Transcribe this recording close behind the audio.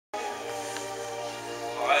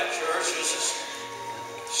Church. This is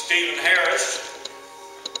Stephen Harris.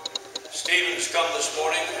 Stephen has come this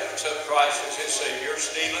morning to accept Christ as his Savior.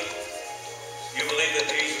 Stephen, you believe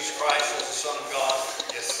that Jesus Christ is the Son of God?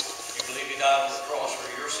 Yes. You believe He died on the cross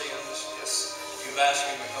for your sins? Yes. You've asked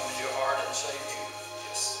Him to come into your heart and save you.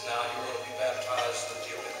 Yes. Now you're going to be baptized and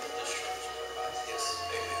you'll enter this church. Yes.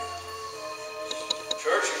 Amen.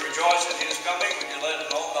 Church, you rejoice at His coming. When you let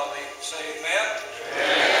Him know, I'll be say amen.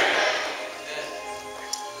 Amen.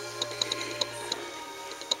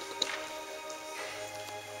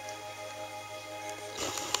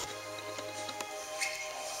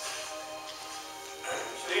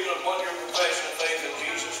 Stephen, upon your profession of faith in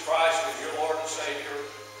Jesus Christ as your Lord and Savior,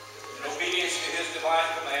 in obedience to His divine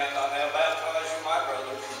command, I now baptize you, my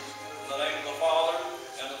brother, in the name of the Father,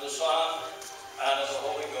 and of the Son, and of the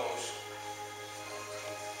Holy Ghost.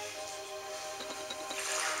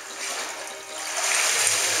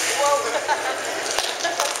 Whoa.